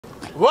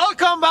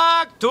Welcome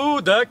back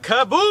to the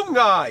Kaboom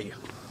Guy.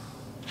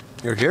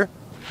 You're here?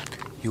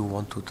 You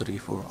 1, 2, 3,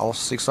 4, all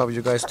 6 of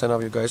you guys, 10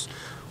 of you guys,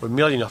 or a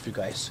million of you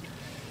guys.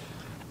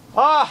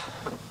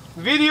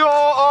 Video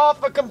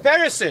of a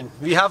comparison.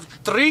 We have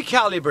 3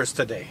 calibers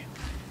today.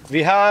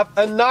 We have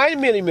a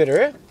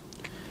 9mm,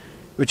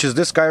 which is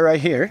this guy right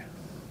here.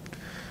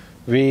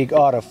 We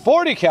got a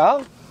 40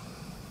 cal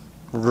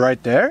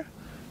right there,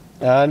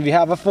 and we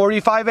have a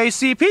 45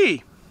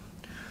 ACP.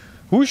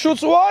 Who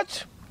shoots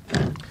what?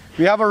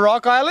 We have a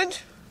Rock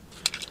Island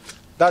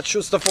that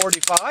shoots the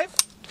 45.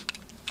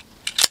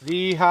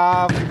 We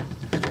have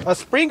a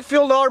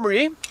Springfield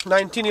Armory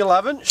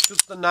 1911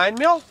 shoots the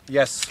 9mm.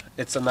 Yes,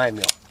 it's a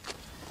 9mm.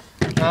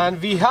 And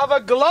we have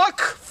a Glock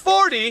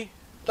 40,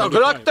 no,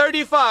 Glock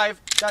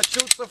 35 that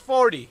shoots the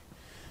 40.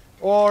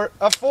 Or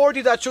a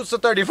 40 that shoots the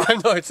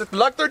 35. No, it's a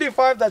Glock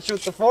 35 that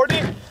shoots the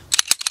 40.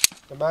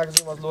 The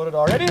magazine was loaded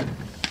already.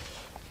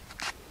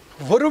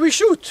 What do we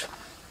shoot?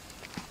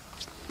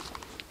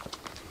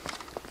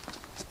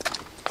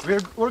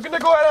 We're gonna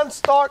go ahead and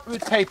start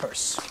with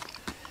papers,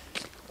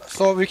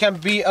 so we can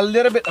be a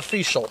little bit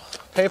official.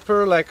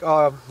 Paper, like you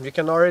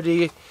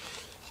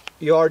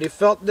already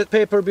felt the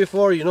paper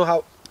before. You know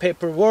how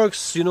paper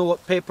works. You know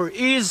what paper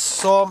is.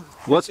 So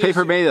what's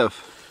paper made of?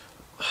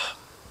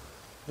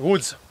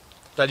 Woods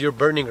that you're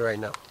burning right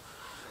now.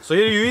 So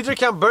you either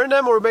can burn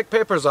them or make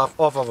papers off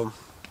of them,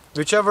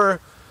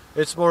 whichever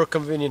it's more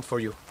convenient for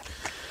you.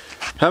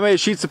 How many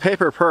sheets of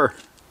paper per?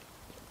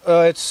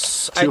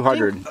 It's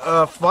 200.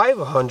 I think,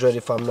 500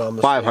 if I'm not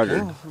mistaken.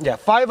 500. Yeah,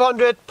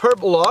 500 per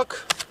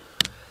block.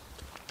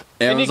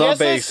 Amazon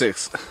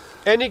Basics.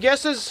 Any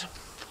guesses?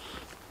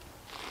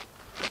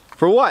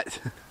 For what?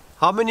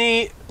 How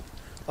many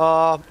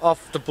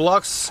of the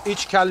blocks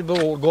each caliber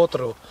will go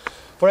through?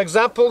 For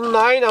example,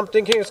 9, I'm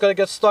thinking it's gonna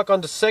get stuck on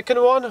the second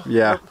one.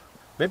 Yeah.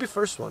 Maybe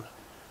first one.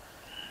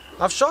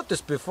 I've shot this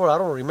before, I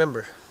don't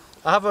remember.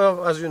 I have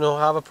as you know,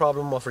 I have a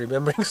problem of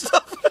remembering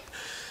stuff.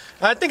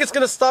 I think it's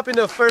gonna stop in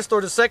the first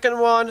or the second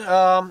one.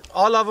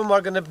 All of them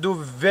are gonna do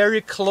very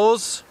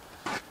close.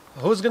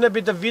 Who's gonna be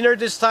the winner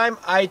this time?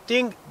 I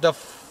think the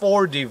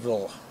 40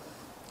 will.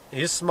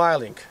 He's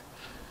smiling.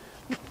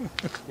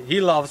 He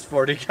loves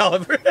 40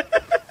 caliber.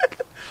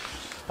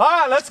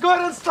 Alright, let's go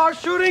ahead and start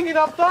shooting.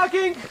 Enough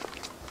talking.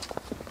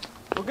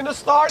 We're gonna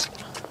start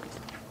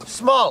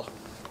small.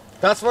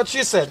 That's what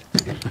she said.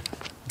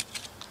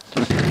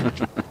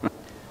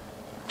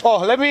 Oh,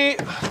 let me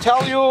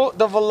tell you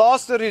the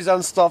velocities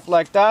and stuff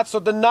like that. So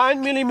the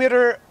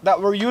 9mm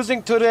that we're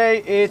using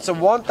today, it's a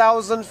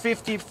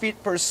 1050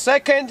 feet per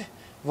second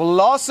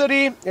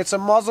velocity. It's a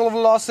muzzle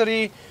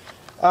velocity.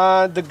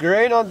 The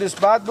grain on this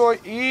bad boy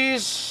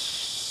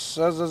is,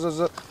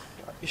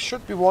 it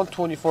should be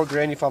 124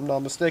 grain if I'm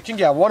not mistaken.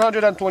 Yeah,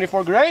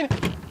 124 grain.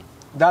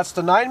 That's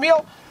the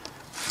 9mm.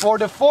 For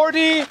the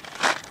 40,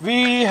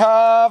 we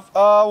have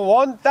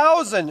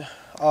 1000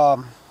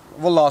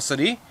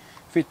 velocity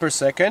feet per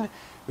second,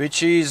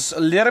 which is a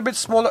little bit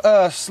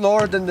smaller,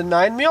 slower than the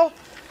 9mm,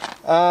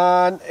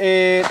 and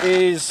it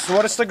is,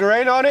 what is the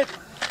grain on it?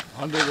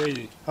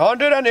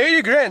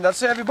 180 grain.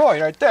 That's a heavy boy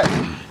right there.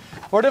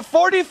 For the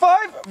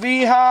 45,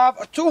 we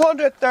have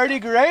 230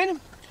 grain.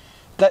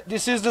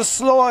 This is the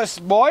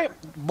slowest boy,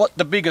 but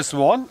the biggest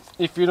one,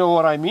 if you know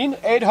what I mean.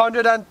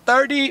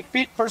 830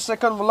 feet per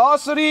second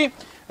velocity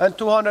and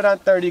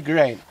 230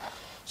 grain.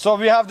 So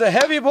we have the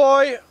heavy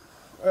boy,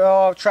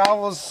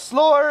 travels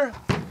slower.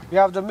 We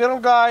have the middle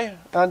guy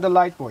and the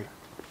light boy.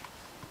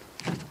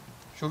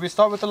 Should we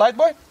start with the light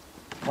boy?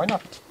 Why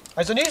not?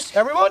 Eyes and ears,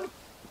 everyone?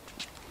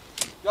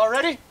 Y'all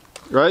ready?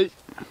 Right.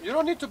 You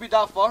don't need to be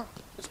that far.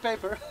 It's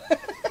paper.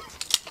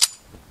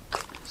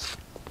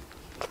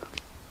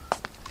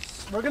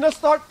 We're gonna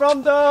start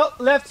from the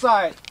left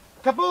side.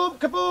 Kaboom,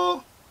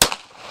 kaboom,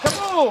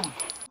 kaboom!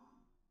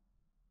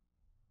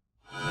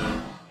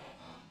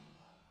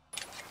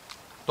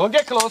 Don't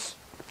get close.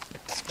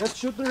 Let's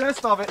shoot the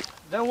rest of it.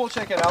 Then we'll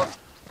check it out.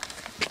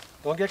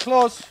 Don't get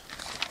close.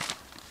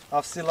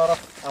 I'm seeing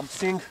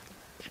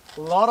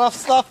a lot of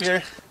stuff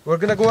here. We're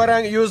gonna go ahead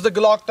and use the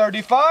Glock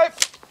 35.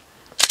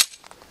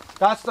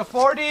 That's the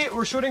 40.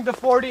 We're shooting the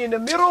 40 in the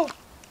middle.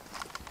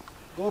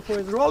 GoPro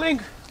is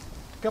rolling.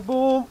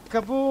 Kaboom,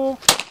 kaboom,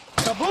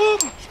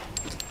 kaboom!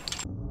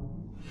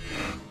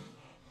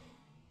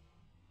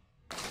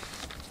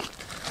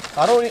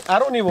 I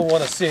don't even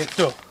want to see it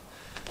too.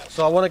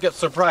 So I want to get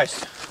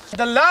surprised.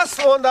 The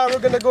last one that we're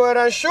gonna go ahead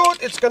and shoot,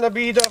 it's gonna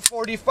be the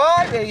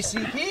 45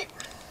 ACP.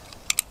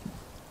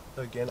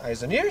 Again,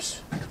 eyes and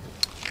ears.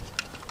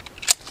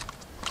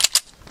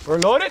 We're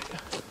loaded.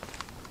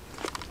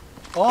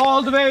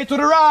 All the way to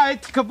the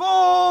right.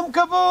 Kaboom,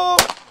 kaboom,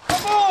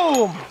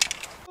 kaboom!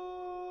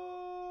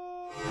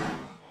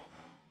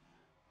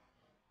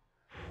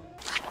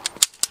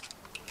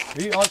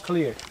 We are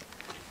clear.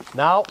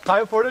 Now,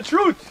 time for the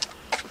truth.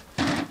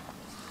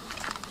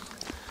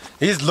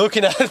 He's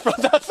looking at it from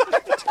that side.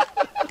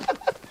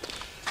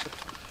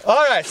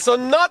 Alright, so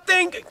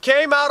nothing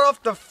came out of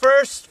the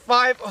first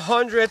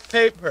 500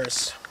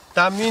 papers.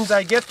 That means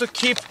I get to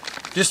keep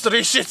just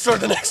 3 sheets for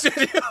the next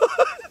video.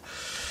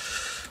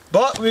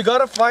 But we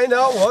gotta find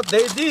out what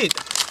they did.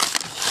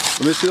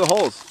 Let me see the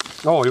holes.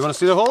 Oh, you wanna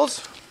see the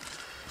holes?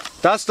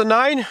 That's the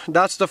 9,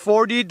 that's the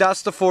 40,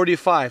 that's the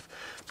 45.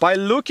 By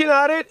looking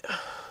at it,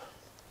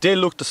 they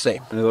look the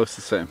same. It looks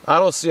the same. I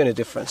don't see any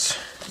difference.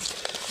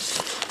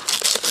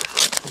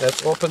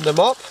 Let's open them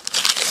up.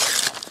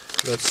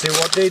 Let's see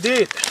what they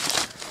did.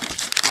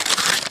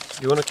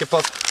 You wanna keep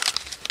up?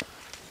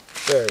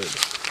 There it is.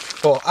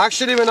 Oh,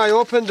 actually when I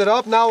opened it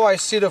up, now I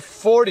see the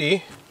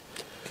 40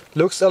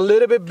 looks a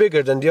little bit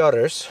bigger than the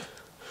others,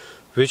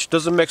 which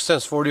doesn't make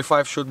sense.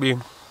 45 should be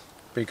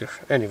bigger.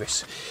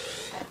 Anyways,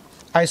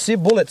 I see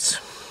bullets.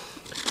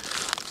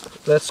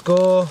 Let's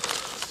go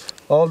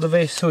all the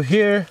way to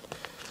here.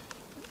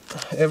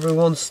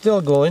 Everyone's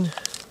still going,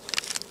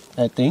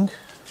 I think.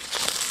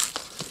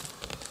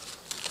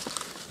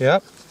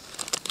 Yep.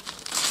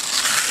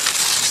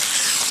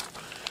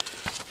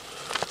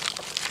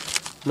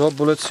 No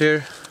bullets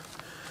here.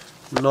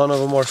 None of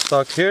them are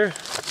stuck here.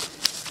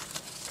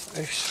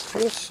 I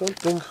feel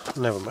something.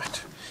 Never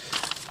mind.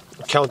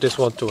 Count this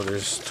one too.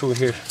 There's 2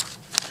 here.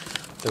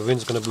 The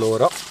wind's gonna blow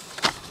it up.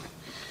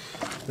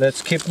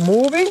 Let's keep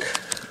moving.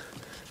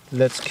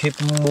 Let's keep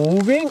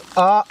moving.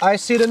 I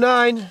see the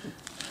 9.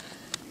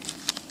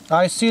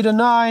 I see the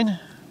 9.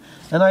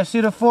 And I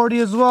see the 40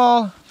 as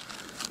well.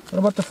 What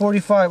about the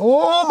 45?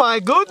 Oh my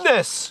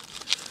goodness!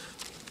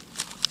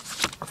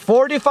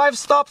 45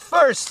 stopped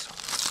first.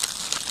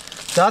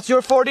 That's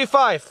your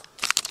 45.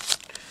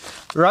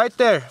 Right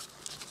there.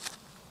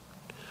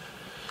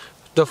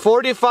 The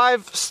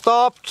 45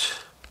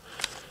 stopped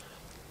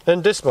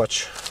and this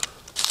much.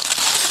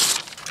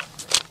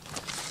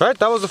 Right?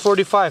 That was the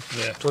 45.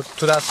 Yeah.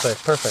 To that side.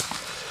 Perfect.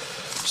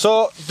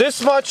 So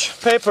this much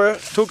paper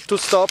took to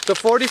stop the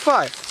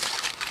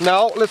 45.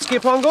 Now let's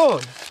keep on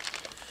going.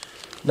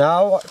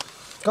 Now,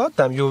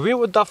 goddamn, you win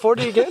with that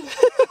 40 again?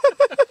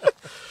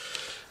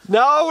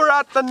 Now we're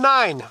at the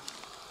 9.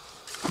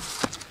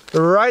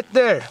 Right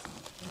there.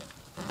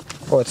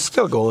 Oh, it's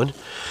still going.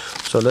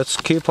 So let's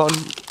keep on.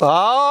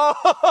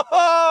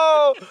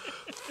 Oh!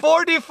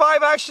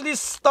 45 actually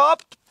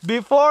stopped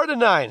before the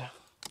 9.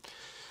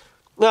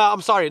 No,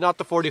 I'm sorry, not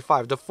the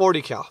 45, the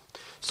 40 cal.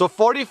 So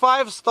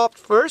 45 stopped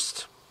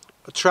first,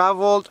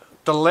 traveled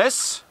the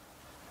less,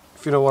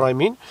 if you know what I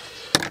mean.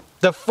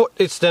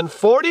 It's then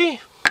 40,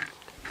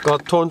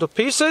 got torn to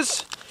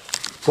pieces,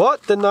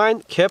 but the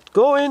 9 kept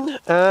going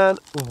and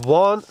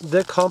won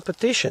the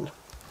competition.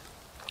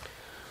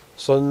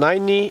 So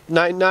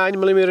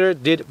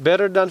 9mm did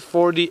better than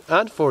 40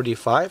 and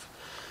 45.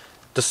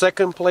 The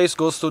second place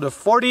goes to the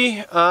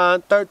 40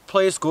 and third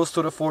place goes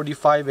to the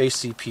 45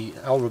 ACP.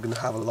 Now we're gonna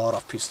have a lot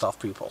of pissed off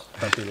people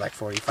that they like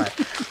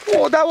 45.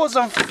 Oh, that was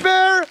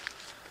unfair!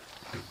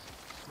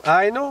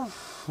 I know,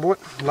 but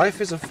life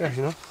is unfair,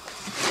 you know.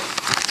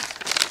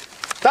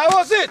 That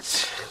was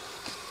it!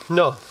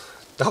 No,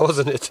 that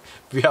wasn't it.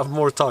 We have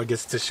more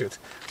targets to shoot.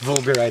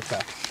 We'll be right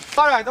back.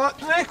 Alright, the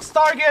next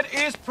target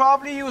is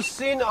probably you've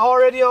seen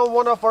already on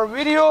one of our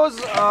videos.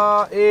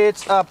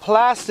 It's a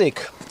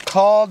plastic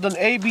called an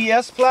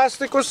ABS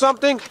plastic or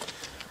something.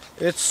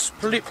 It's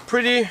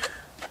pretty,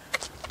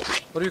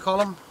 what do you call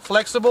them?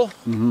 Flexible.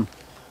 Mm-hmm.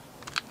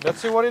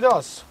 Let's see what it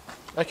does.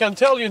 I can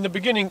tell you in the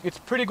beginning, it's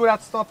pretty good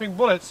at stopping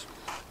bullets.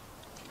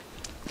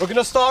 We're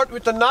gonna start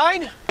with the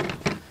 9.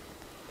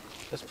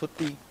 Let's put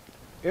the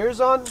ears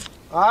on,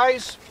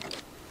 eyes.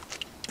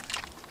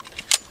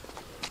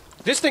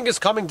 This thing is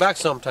coming back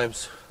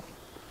sometimes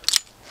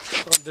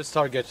on this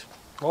target.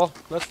 Well,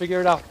 let's figure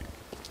it out.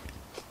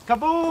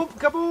 Kaboom!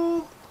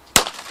 Kaboom!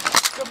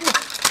 Kaboom!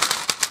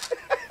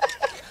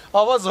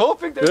 I was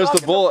hoping they're There's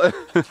the bullet.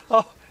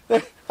 Oh,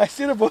 I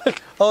see the bullet.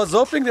 I was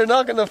hoping they're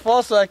not gonna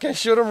fall so I can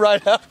shoot them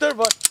right after,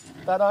 but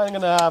that ain't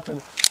gonna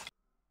happen.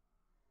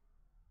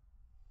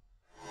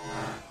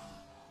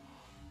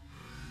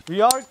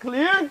 We are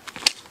clear.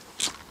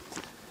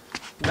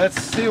 Let's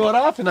see what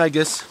happened, I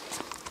guess.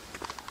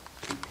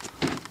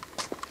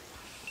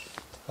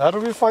 How do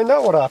we find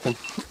out what happened?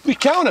 We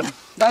count them.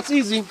 That's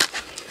easy.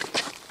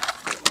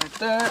 Right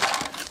there.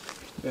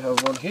 We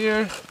have one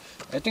here.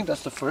 I think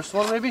that's the first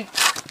one, maybe.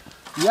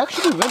 We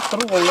actually went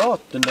through a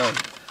lot the 9.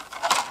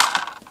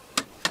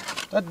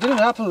 That didn't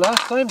happen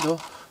last time,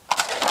 though.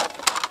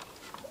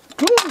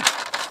 Good.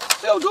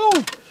 Still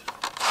going.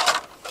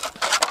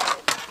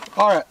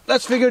 All right,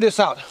 let's figure this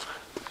out.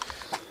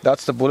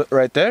 That's the bullet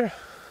right there.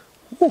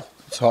 Ooh,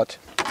 it's hot.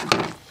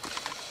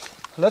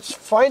 Let's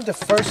find the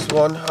first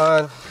one.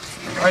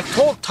 I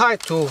told Ty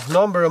to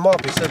number them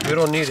up. He said we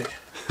don't need it.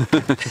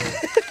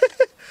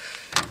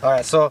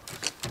 Alright, so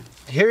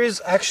here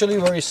is actually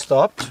where he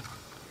stopped.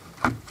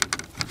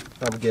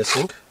 I'm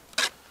guessing.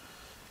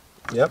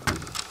 Yep.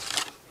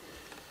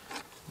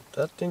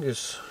 That thing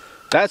is...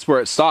 That's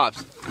where it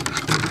stops.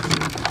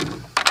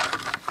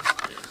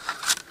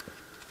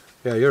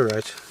 Yeah, you're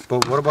right.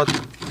 But what about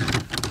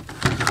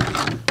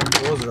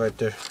those right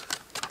there?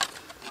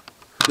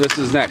 This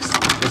is next.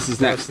 This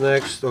is next.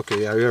 That's next.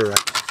 Okay, yeah, you're right.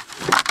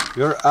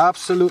 You're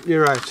absolutely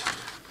right.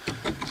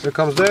 Here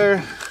comes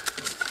there.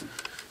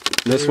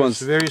 This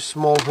one's very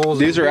small holes.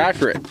 These are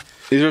accurate.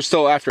 These are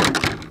still accurate.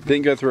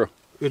 Didn't go through.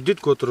 It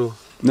did go through.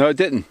 No, it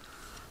didn't.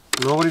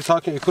 Nobody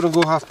talking. It couldn't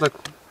go half like.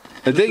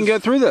 It didn't go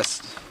through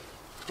this.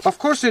 Of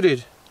course it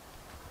did.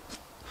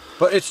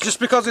 But it's just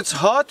because it's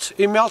hot,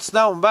 it melts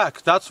down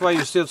back. That's why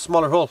you see a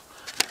smaller hole.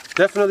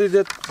 Definitely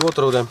did go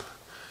through them.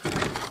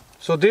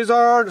 So these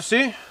are,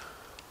 see?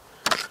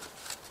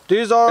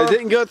 These are... It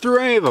didn't go through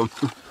any of them.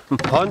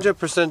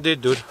 100%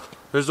 did, dude.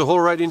 There's a hole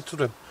right into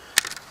them.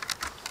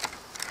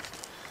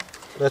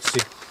 Let's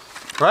see.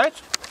 Right?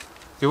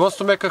 He wants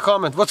to make a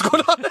comment. What's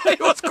going on?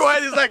 He was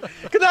quiet. He's like,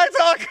 can I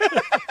talk?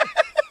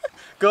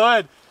 Go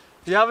ahead.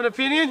 Do you have an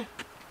opinion?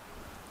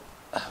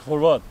 For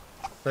what?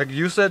 Like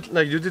you said,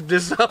 like you did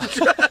this.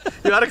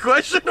 You had a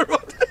question or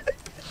what?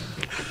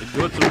 It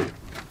go through.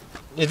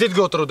 It did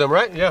go through them,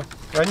 right? Yeah,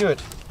 I knew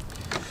it.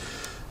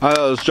 I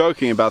was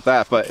joking about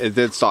that, but it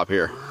did stop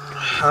here.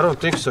 I don't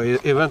think so.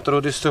 It went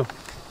through this too.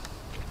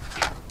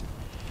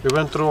 It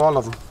went through all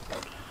of them.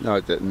 No,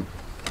 it didn't.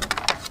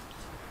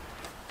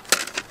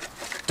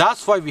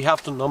 That's why we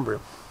have to number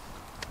them.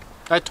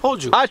 I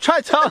told you. I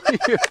tried telling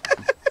you.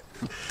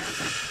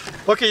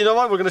 Okay, you know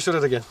what? We're gonna shoot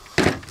it again.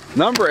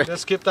 Number it.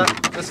 Let's skip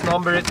that. Let's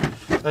number it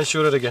and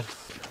shoot it again.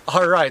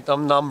 All right,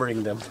 I'm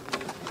numbering them.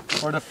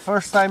 For the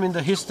first time in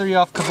the history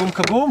of Kaboom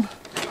Kaboom.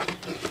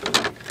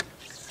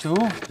 2,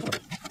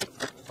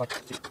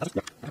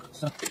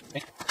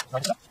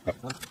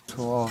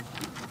 12.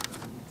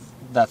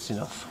 That's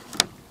enough.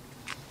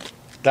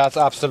 That's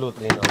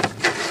absolutely enough.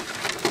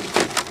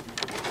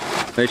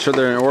 Make sure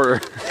they're in order.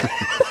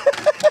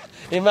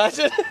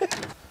 Imagine.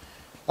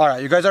 All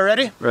right, you guys are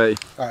ready? Ready.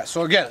 All right,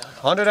 so again,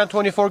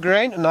 124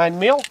 grain, 9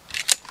 mil.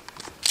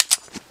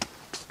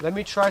 Let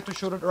me try to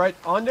shoot it right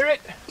under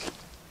it.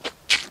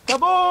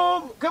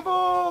 Kaboom!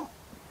 Kaboom!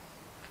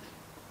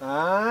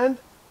 And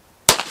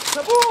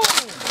kaboom!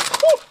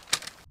 Woo!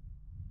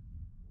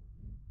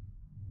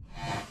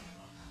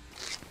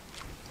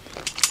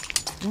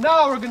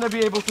 Now we're gonna be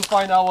able to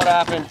find out what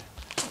happened.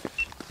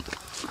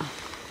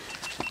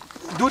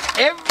 Dude,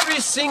 every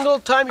single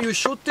time you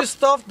shoot this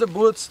stuff, the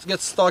bullets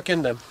get stuck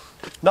in them.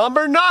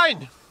 Number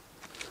 9!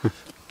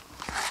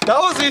 That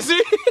was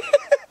easy!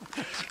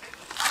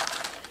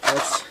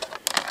 Let's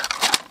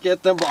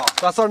get them off.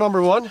 That's our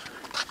number 1.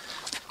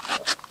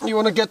 You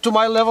want to get to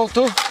my level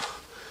too?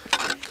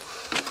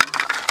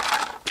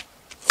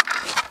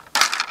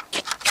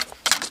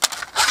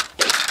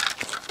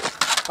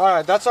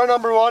 Alright, that's our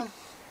number 1.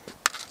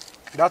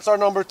 That's our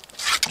number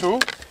 2.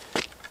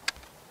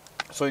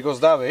 So it goes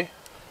that way.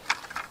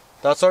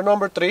 That's our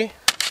number 3.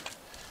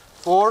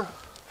 4.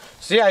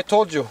 See, I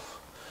told you.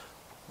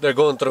 They're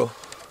going through.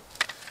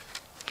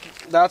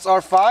 That's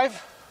our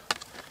 5.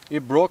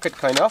 It broke it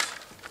kind of.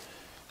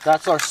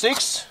 That's our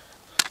 6.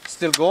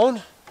 Still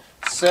going.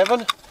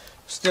 7.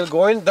 Still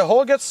going. The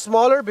hole gets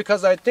smaller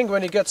because I think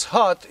when it gets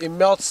hot, it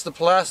melts the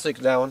plastic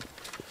down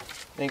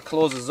and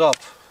closes up.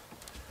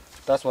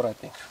 That's what I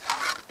think.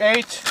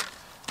 8.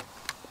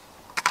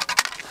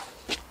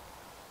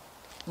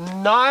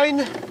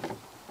 9.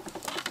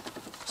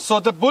 So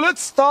the bullet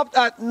stopped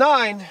at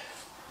 9,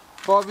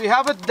 but we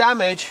have a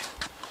damage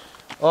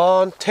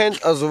on 10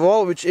 as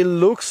well, which it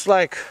looks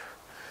like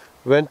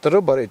went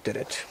through, but it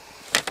didn't.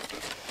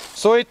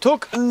 So it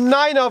took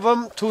 9 of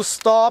them to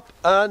stop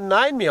a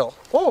 9 mil.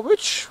 Oh,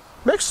 which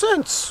makes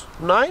sense.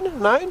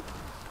 9.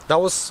 That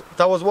was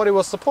what it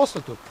was supposed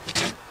to do.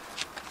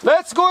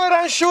 Let's go ahead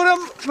and shoot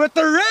them with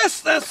the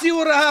rest and see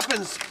what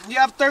happens. You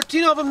have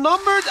 13 of them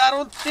numbered. I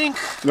don't think.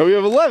 No, we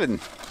have 11.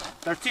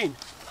 13.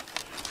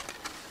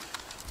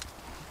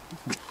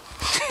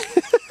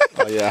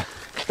 Oh yeah.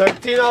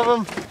 13 of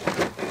them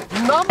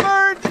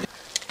numbered.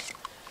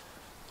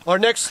 Our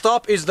next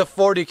stop is the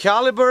 40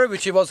 caliber,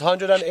 which it was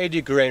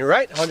 180 grain,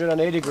 right?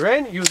 180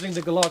 grain using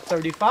the Glock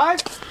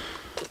 35.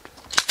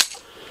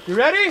 You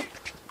ready?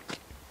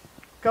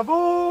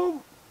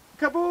 Kaboom!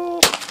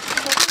 Kaboom!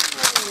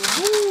 Kaboom!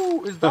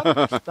 Woo! Is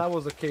that? That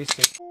was a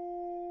casing.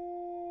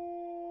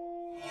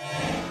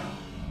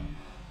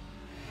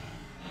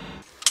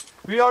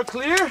 We are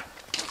clear.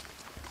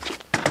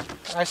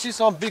 I see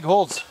some big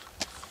holes.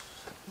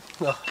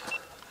 No.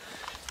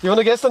 You want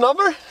to guess the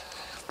number?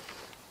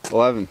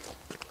 11.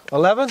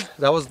 11?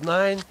 That was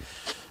 9.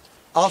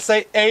 I'll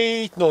say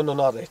 8. No,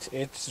 not 8.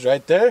 It's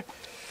right there.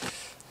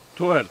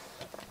 12.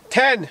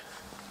 10.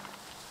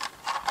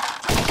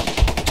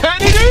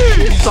 10 it is!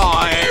 You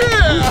saw it!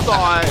 Yeah. You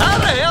saw it! How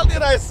the hell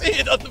did I see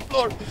it on the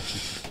floor?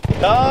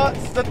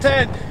 That's the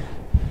 10.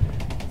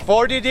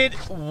 40 did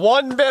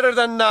 1 better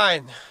than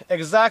 9.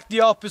 Exact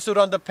the opposite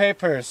on the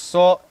papers.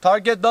 So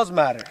target does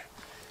matter.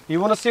 You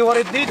want to see what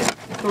it did?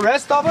 The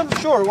rest of them?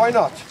 Sure, why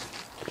not?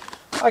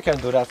 I can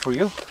do that for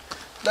you.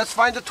 Let's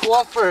find the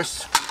 12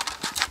 first.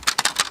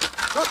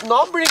 Look,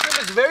 numbering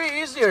them is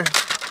very easier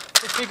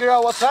to figure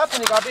out what's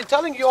happening. I've been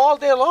telling you all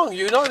day long,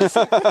 you know this.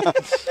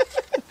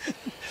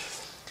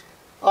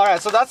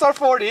 Alright, so that's our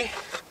 40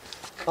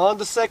 on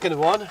the second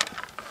one.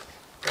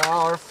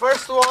 Our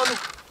first one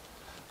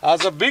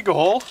has a big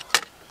hole.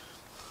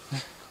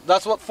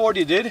 That's what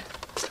 40 did.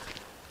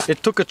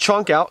 it took a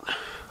chunk out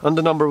on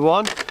the number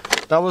 1.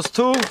 That was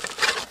 2,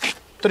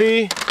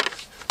 3,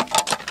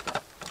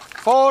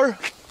 4.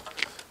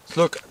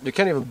 Look, you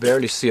can't even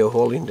barely see a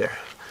hole in there.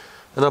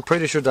 And I'm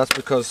pretty sure that's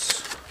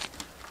because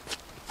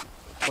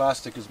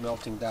plastic is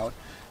melting down.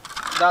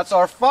 That's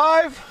our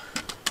 5.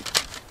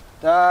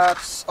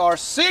 That's our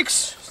 6.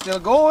 Still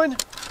going.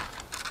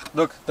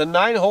 Look, the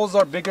 9 holes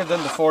are bigger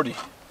than the 40.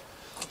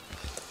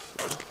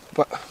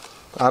 But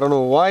I don't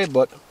know why,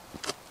 but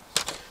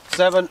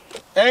 7,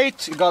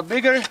 8, it got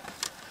bigger.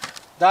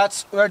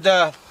 That's where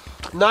the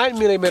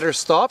 9mm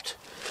stopped,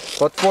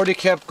 but 40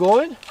 kept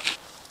going.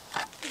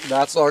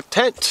 That's our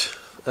 10th,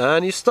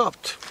 and he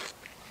stopped.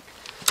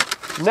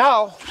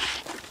 Now,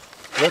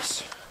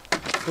 let's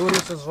do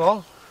this as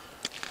well.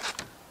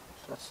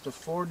 That's the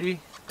 40.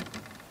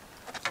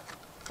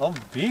 I'm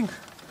being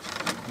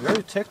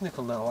very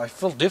technical now. I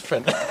feel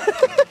different.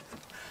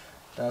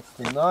 That's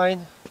the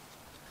 9.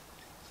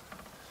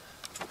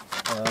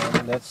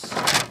 And that's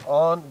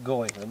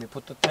ongoing. Let me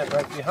put the 10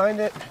 right behind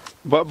it.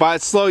 But by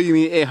slow, you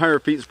mean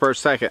 800 feet per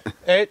second.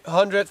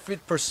 800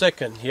 feet per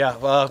second.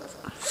 Yeah,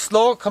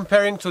 slow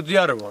comparing to the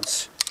other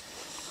ones.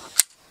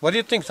 What do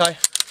you think, Ty?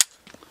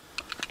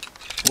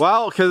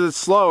 Well, because it's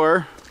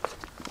slower.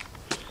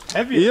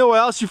 You know what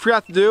else you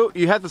forgot to do?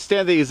 You have to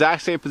stand the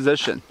exact same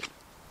position.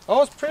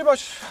 Oh, it's pretty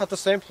much at the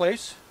same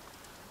place.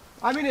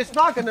 I mean, it's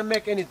not going to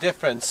make any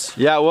difference.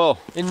 Yeah, it will.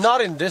 Not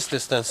in this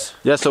distance.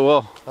 Yes, it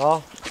will.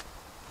 Oh.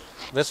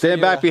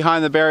 Stand back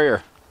behind the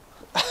barrier.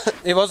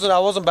 I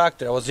wasn't back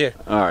there. I was here.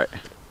 All right.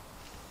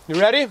 You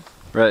ready?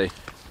 Ready.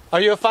 Are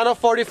you a fan of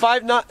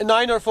 45,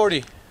 9 or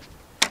 40?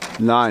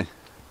 9.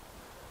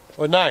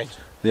 Or 9?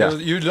 Yeah.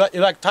 You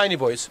like tiny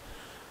boys.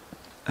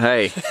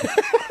 Hey.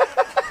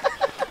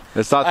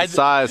 It's not the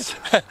size.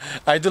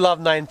 I do love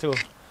 9 too.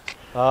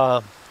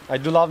 I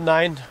do love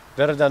 9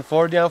 better than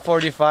 40 and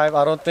 45.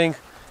 I don't think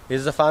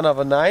he's a fan of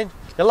a 9.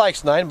 He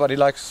likes 9, but he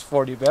likes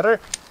 40 better.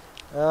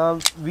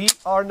 We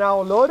are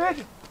now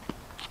loaded.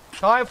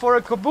 Time for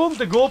a kaboom.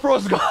 The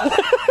GoPro's gone.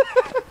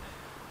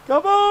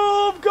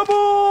 Kaboom!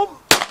 Kaboom!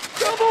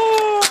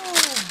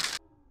 Kaboom!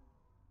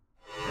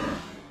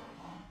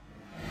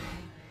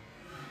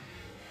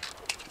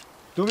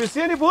 Do we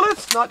see any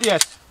bullets? Not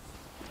yet.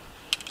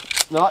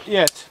 Not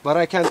yet. But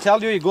I can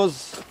tell you it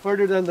goes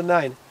further than the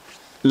 9.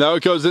 No,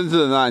 it goes into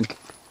the 9.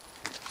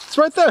 It's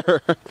right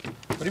there.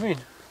 What do you mean?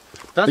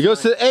 That's It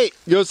goes 9. to 8.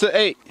 It goes to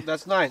 8.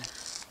 That's 9.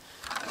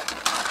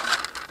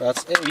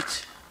 That's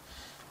 8.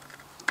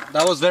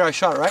 That was where I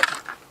shot, right?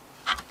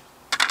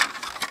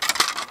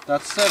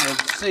 That's 7,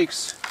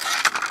 6.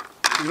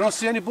 You don't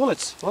see any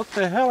bullets. What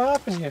the hell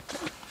happened here?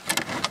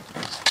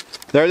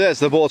 There it is.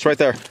 The bullet's right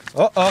there.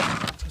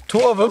 Uh-oh. 2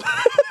 of them.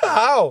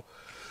 Ow.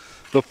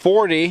 The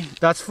 40.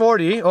 That's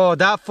 40. Oh,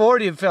 that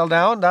 40 fell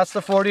down. That's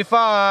the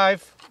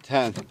 45.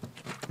 10.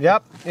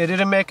 Yep. It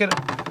didn't make it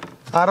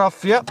out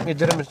of... Yep. It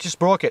didn't. It just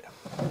broke it.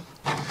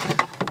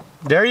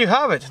 There you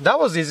have it. That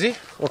was easy.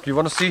 Okay, you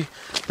want to see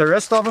the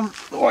rest of them?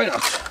 Why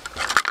not?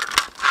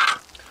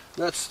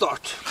 Let's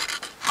start.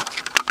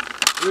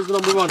 Here's the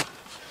number 1.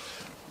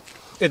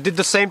 It did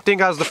the same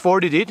thing as the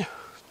 40 did.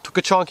 Took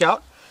a chunk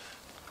out.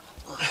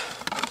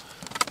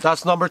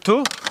 That's number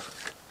 2.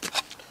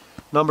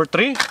 Number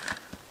 3.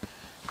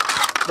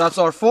 That's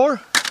our 4.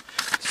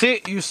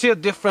 See, you see a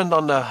difference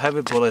on the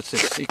heavy bullets.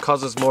 It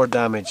causes more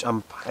damage,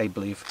 I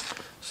believe.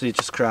 See, it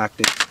just cracked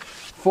it.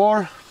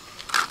 4.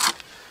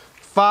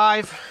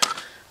 5,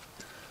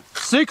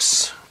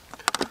 6,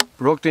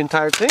 broke the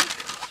entire thing.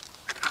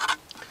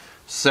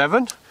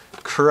 7,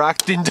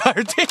 cracked the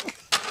entire thing.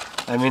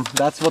 I mean,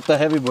 that's what the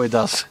heavy boy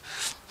does.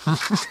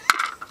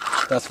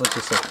 That's what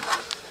you say.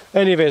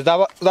 Anyways,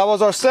 that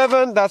was our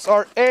 7. That's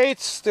our 8,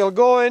 still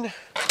going.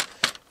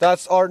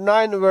 That's our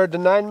 9, where the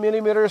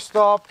 9mm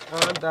stopped,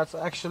 and that's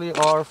actually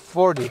our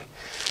 40.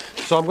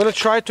 So I'm gonna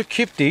try to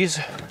keep these,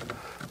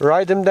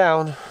 write them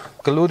down,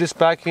 glue this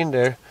back in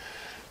there.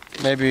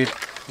 Maybe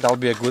that'll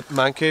be a good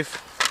man cave,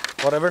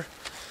 whatever.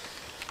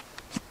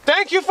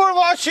 Thank you for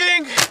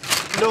watching.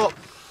 No,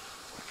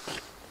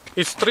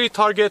 it's 3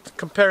 target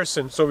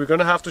comparison, so we're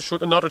gonna have to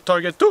shoot another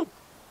target too,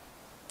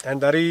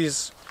 and that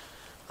is,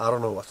 I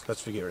don't know what.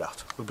 Let's figure it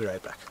out. We'll be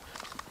right back.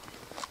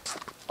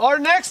 Our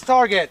next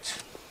target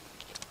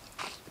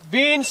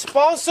being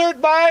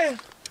sponsored by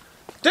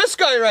this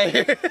guy right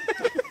here.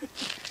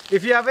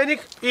 If you have any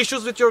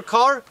issues with your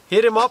car,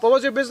 hit him up. What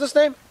was your business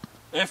name?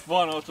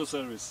 F1 Auto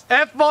Service.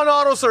 F1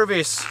 Auto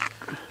Service.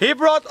 He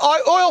brought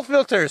oil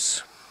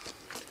filters.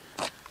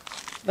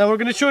 Now we're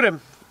gonna shoot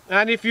him.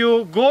 And if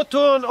you go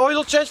to an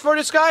oil change for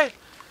this guy,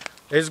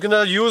 he's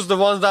gonna use the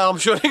ones that I'm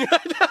shooting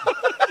right now.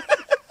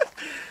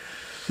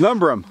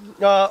 Number them.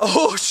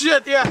 Oh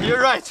shit, yeah,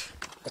 you're right.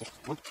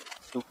 1,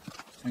 2,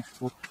 3,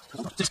 4,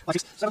 5,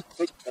 6, 7,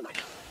 8, 9.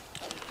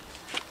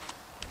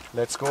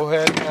 Let's go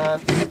ahead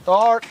and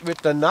start with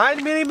the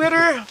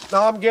 9mm.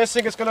 Now I'm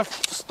guessing it's gonna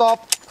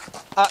stop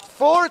at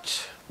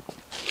 4th.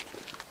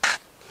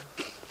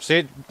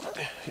 See,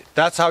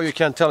 that's how you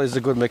can tell he's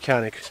a good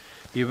mechanic.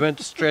 He went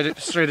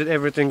straighted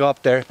everything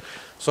up there.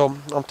 So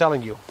I'm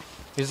telling you,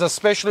 He's a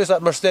specialist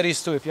at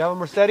Mercedes too. If you have a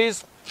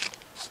Mercedes,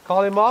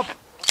 call him up.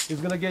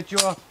 He's gonna get you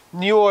a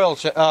new oil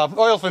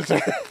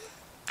filter.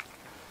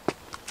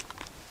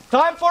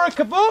 Time for a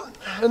kaboom!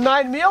 A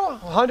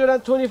 9mm,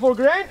 124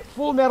 grain,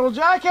 full metal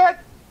jacket.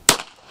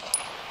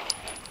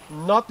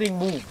 Nothing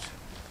moved.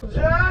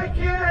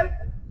 Jacket!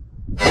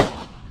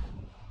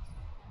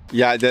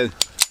 Yeah, I did.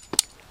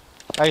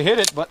 I hit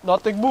it, but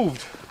nothing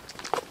moved.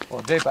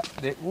 Oh,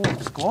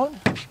 it's gone.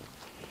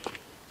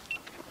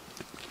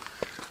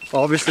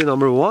 Obviously,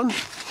 number 1.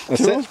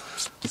 That's it.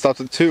 It stops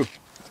at 2.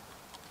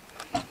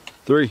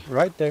 3.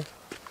 Right there.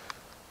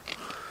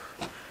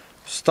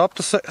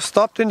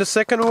 Stopped in the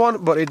second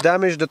one, but it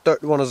damaged the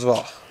third one as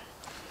well.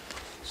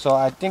 So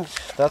I think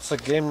that's a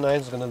game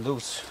 9's gonna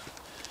lose.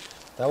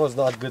 That was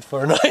not good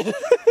for a 9.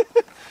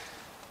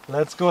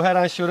 Let's go ahead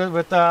and shoot it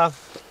with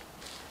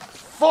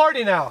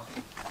 40 now.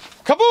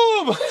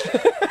 Kaboom!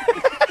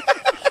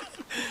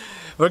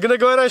 We're gonna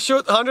go ahead and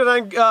shoot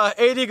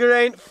 180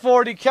 grain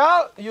 40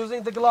 cal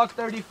using the Glock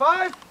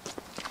 35.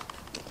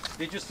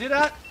 Did you see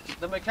that?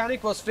 The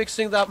mechanic was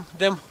fixing them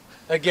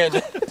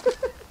again.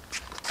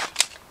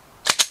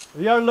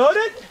 We are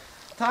loaded.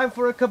 Time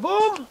for a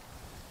kaboom.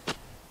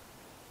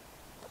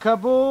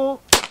 Kaboom.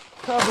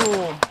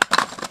 Kaboom.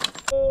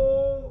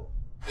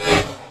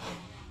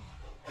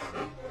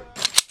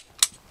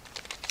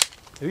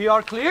 We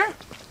are clear.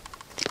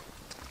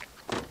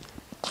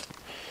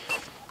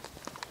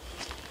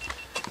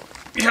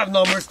 We have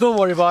numbers, don't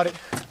worry about it.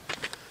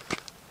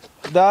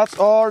 That's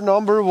our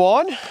number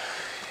 1.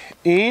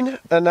 In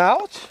and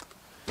out.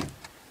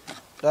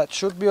 That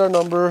should be our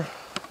number.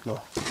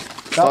 No.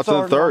 That's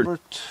our number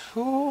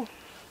 2.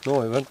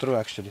 No, it went through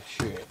actually.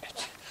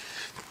 Shit.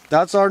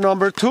 That's our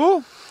number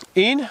 2.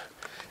 In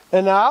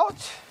and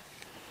out.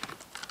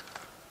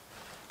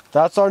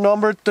 That's our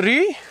number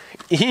 3.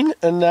 In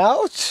and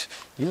out.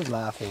 He's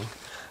laughing.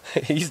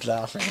 He's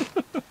laughing.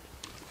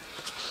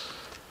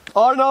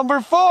 Our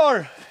number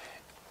 4.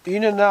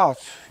 In and out.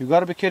 You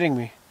gotta be kidding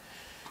me.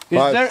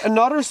 Is there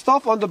another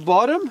stuff on the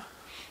bottom?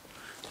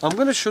 I'm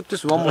gonna shoot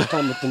this one more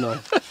time with the 9.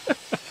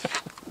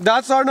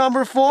 That's our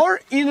number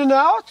 4. In and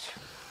out.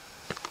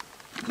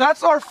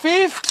 That's our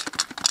 5th.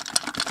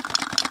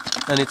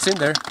 And it's in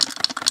there.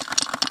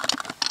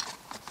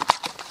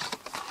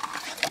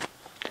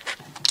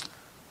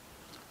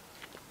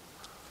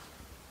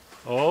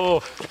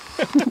 Oh.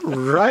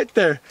 Right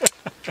there.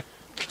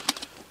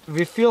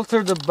 We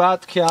filtered the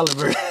bad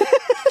caliber.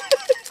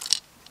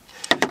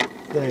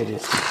 There it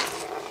is.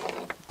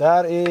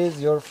 That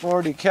is your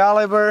 40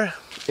 caliber.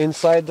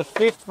 Inside the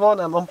 5th one,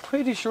 I'm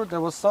pretty sure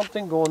there was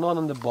something going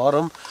on the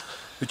bottom,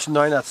 which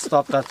 9 had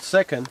stopped at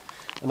second,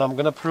 and I'm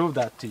gonna prove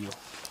that to you.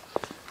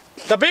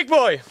 The big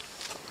boy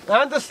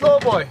and the slow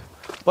boy,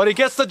 but he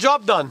gets the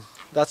job done.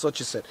 That's what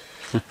you said.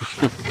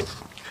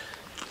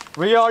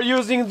 We are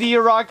using the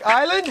Rock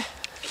Island.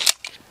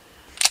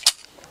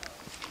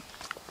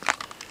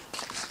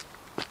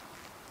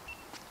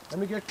 Let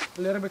me get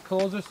a little bit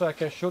closer so I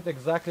can shoot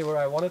exactly where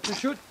I wanted to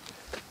shoot.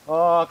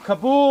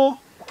 Kaboom!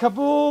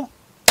 Kaboom!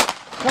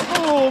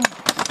 Kaboom!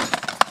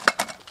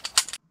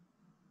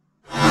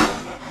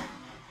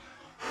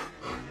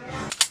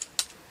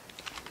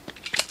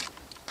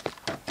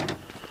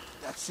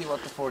 Let's see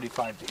what the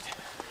 45 did.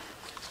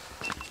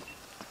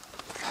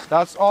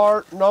 That's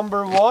our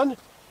number 1.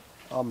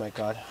 Oh my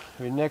god.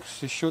 We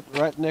shoot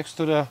right next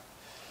to the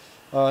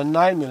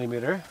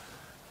 9mm.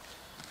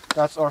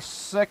 That's our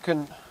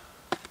second.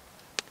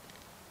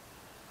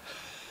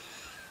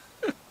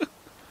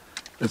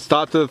 It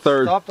stopped to the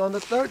 3rd. Stopped on the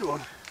 3rd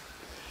one.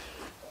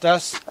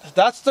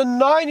 That's the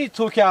 9 he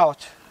took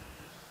out.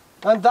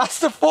 And that's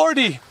the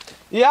 40.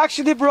 He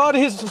actually brought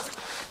his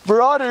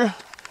brother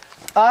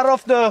out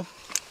of the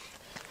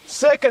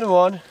second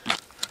one.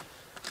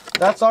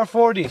 That's our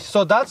 40.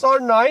 So that's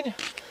our 9.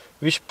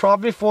 Which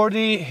probably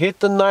 40 hit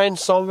the 9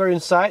 somewhere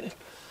inside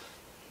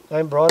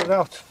and brought it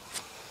out.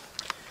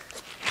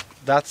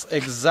 That's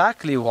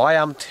exactly why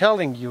I'm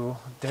telling you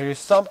there is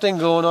something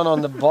going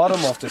on the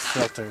bottom of these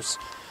filters.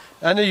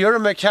 And if you're a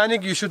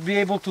mechanic, you should be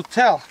able to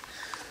tell.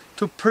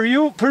 To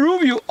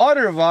prove you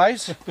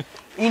otherwise,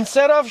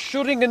 instead of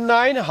shooting a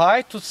 9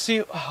 high to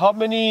see how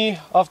many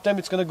of them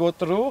it's going to go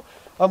through,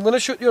 I'm going to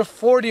shoot your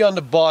 40 on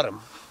the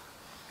bottom.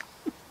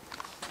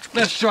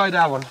 Let's try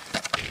that one.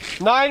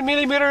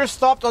 9mm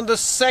stopped on the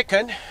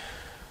second.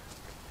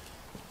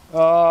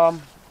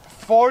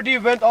 40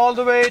 went all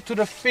the way to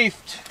the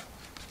 5th.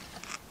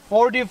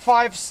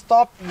 45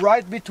 stopped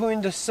right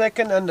between the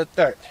second and the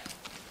third.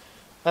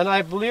 And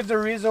I believe the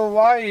reason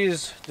why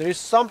is there is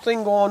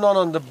something going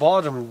on the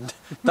bottom.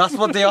 That's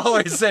what they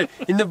always say.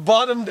 In the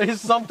bottom there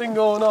is something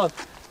going on.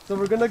 So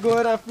we're gonna go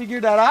ahead and figure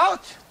that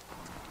out.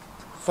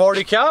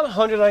 40 cal,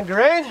 109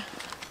 grain.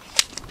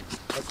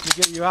 Let's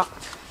figure you out.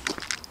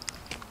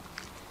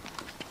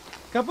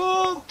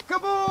 Kaboom!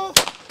 Kaboom!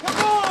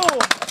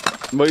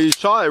 Kaboom! Well, you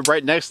shot it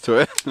right next to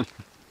it.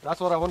 That's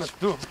what I wanted to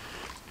do.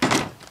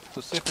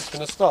 To see if it's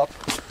gonna stop.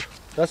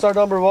 That's our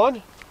number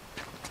 1.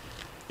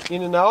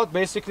 In and out,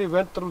 basically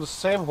went through the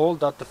same hole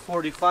that the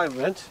 45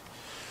 went.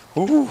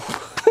 Ooh.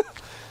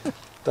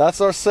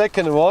 That's our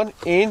second one,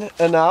 in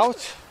and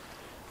out.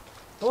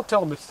 Don't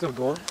tell me it's still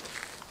going.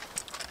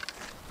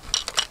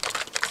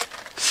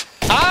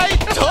 I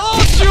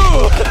told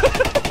you!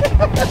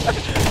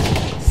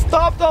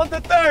 Stopped on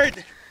the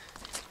third.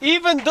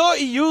 Even though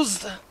he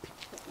used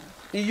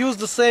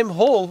the same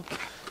hole,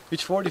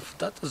 which 40,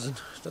 that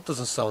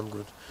doesn't sound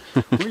good.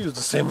 We used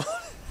the same one.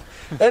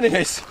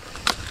 Anyways.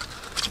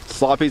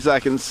 Sloppy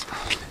seconds.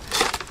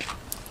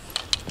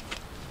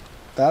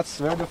 That's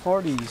where the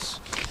 40s.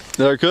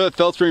 They're good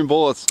filtering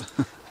bullets.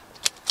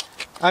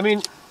 I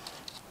mean,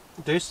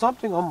 there's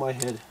something on my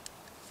head.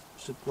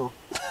 Should go.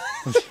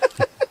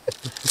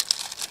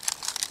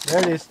 There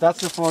it is,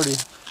 that's the 40.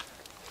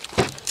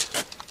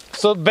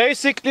 So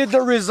basically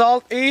the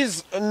result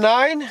is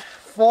 9,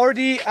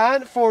 40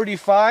 and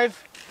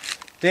 45.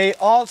 They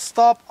all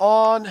stop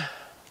on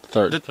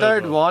the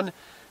third one.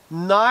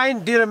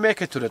 9 didn't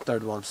make it to the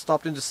third one.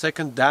 Stopped in the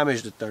second,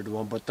 damaged the third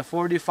one. But the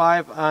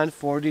 45 and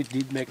 40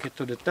 did make it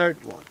to the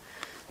third one.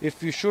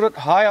 If you shoot it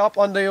high up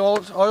on the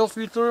oil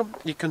filter,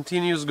 it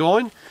continues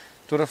going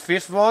to the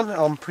fifth one.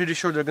 I'm pretty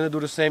sure they're going to do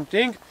the same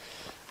thing.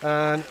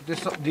 And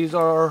these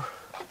are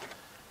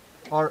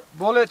our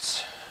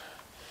bullets.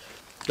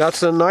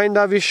 That's a 9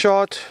 that we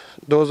shot.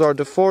 Those are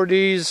the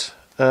 40s.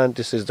 And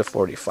this is the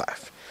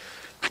 45.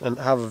 And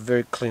I have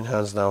very clean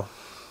hands now.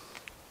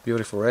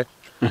 Beautiful, right?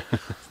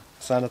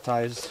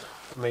 Sanitized,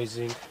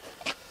 amazing.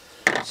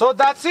 So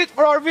that's it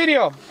for our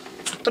video.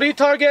 3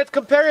 target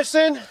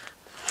comparison.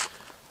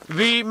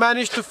 We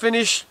managed to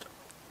finish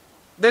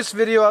this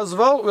video as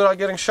well without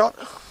getting shot.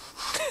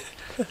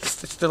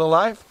 It's still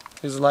alive.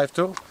 He's alive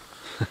too.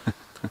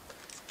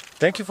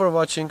 Thank you for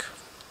watching.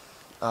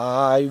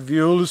 I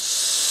will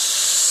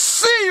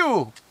see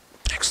you